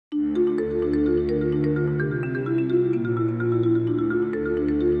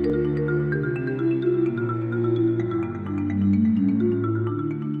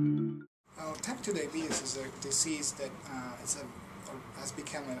has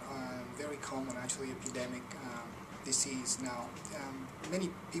become a very common, actually epidemic disease now. Many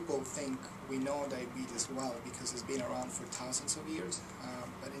people think we know diabetes well because it's been around for thousands of years,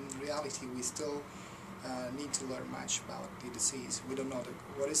 but in reality we still need to learn much about the disease. We don't know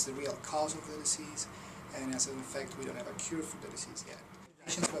what is the real cause of the disease, and as an effect we don't have a cure for the disease yet.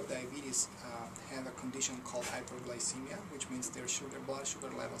 Patients with diabetes have a condition called hyperglycemia, which means their blood sugar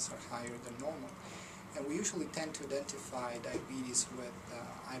levels are higher than normal. And we usually tend to identify diabetes with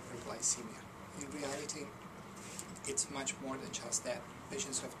hyperglycemia. In reality, it's much more than just that.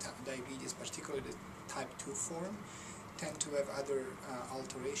 Patients who have diabetes, particularly the type 2 form, tend to have other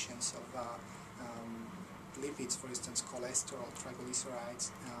alterations of lipids, for instance cholesterol,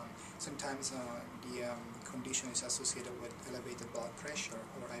 triglycerides. Sometimes the condition is associated with elevated blood pressure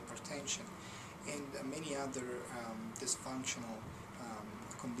or hypertension, and many other dysfunctional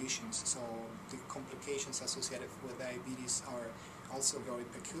conditions. So the complications associated with diabetes are also very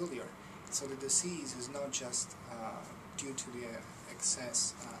peculiar. So the disease is not just due to the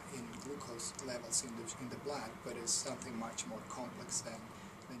excess in glucose levels in the blood, but it's something much more complex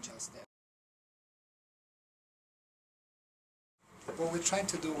than just that. What we're trying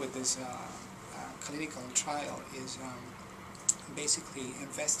to do with this clinical trial is basically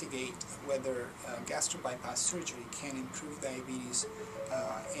investigate whether gastric bypass surgery can improve diabetes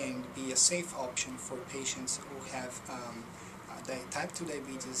and be a safe option for patients who have type 2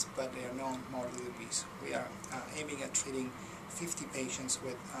 diabetes but they are not morbidly obese. We are aiming at treating 50 patients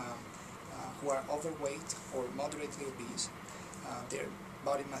with who are overweight or moderately obese. Their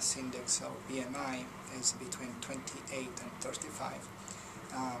body mass index or BMI is between 28 and 35,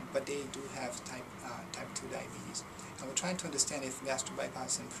 but they do have type 2 diabetes. And we're trying to understand if gastric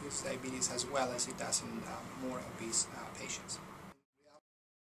bypass improves diabetes as well as it does in more obese patients.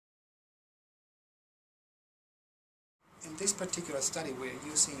 In this particular study, we're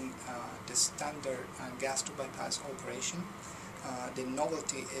using the standard gastric bypass operation. The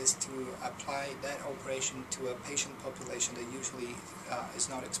novelty is to apply that operation to a patient population that usually is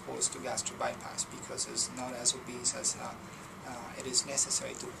not exposed to gastric bypass because it's not as obese as it is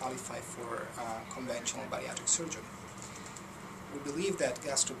necessary to qualify for conventional bariatric surgery. We believe that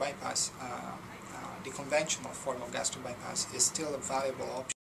gastric bypass, the conventional form of gastric bypass, is still a valuable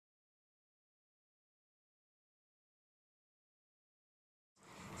option.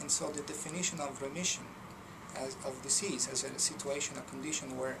 And so the definition of remission of disease as a situation, a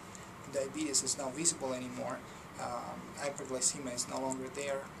condition where diabetes is not visible anymore, hyperglycemia is no longer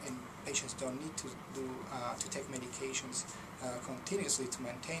there, and patients don't need to take medications continuously to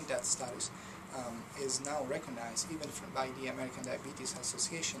maintain that status, is now recognized even by the American Diabetes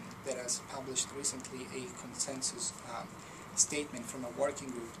Association, that has published recently a consensus statement from a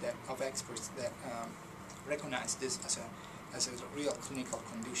working group of experts that recognize this as a real clinical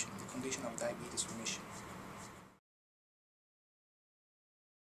condition, the condition of diabetes remission.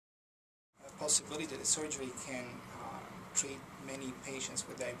 Possibility that the surgery can treat many patients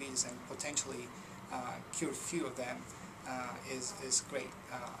with diabetes and potentially cure few of them is great.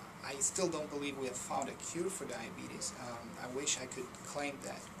 I still don't believe we have found a cure for diabetes. I wish I could claim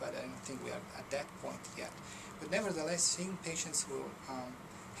that, but I don't think we are at that point yet. But nevertheless, seeing patients who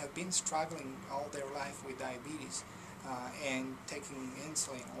have been struggling all their life with diabetes and taking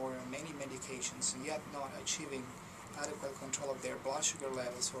insulin or many medications and yet not achieving adequate control of their blood sugar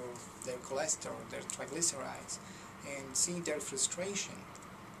levels or their cholesterol, their triglycerides, and seeing their frustration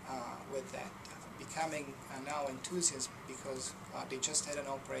with that, becoming now enthusiasts because they just had an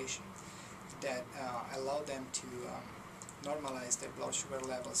operation that allowed them to normalize their blood sugar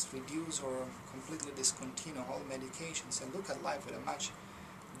levels, reduce or completely discontinue all medications, and look at life with a much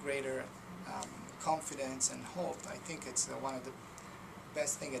greater confidence and hope. I think it's one of the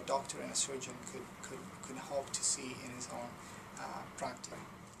best thing a doctor and a surgeon could hope to see in his own practice.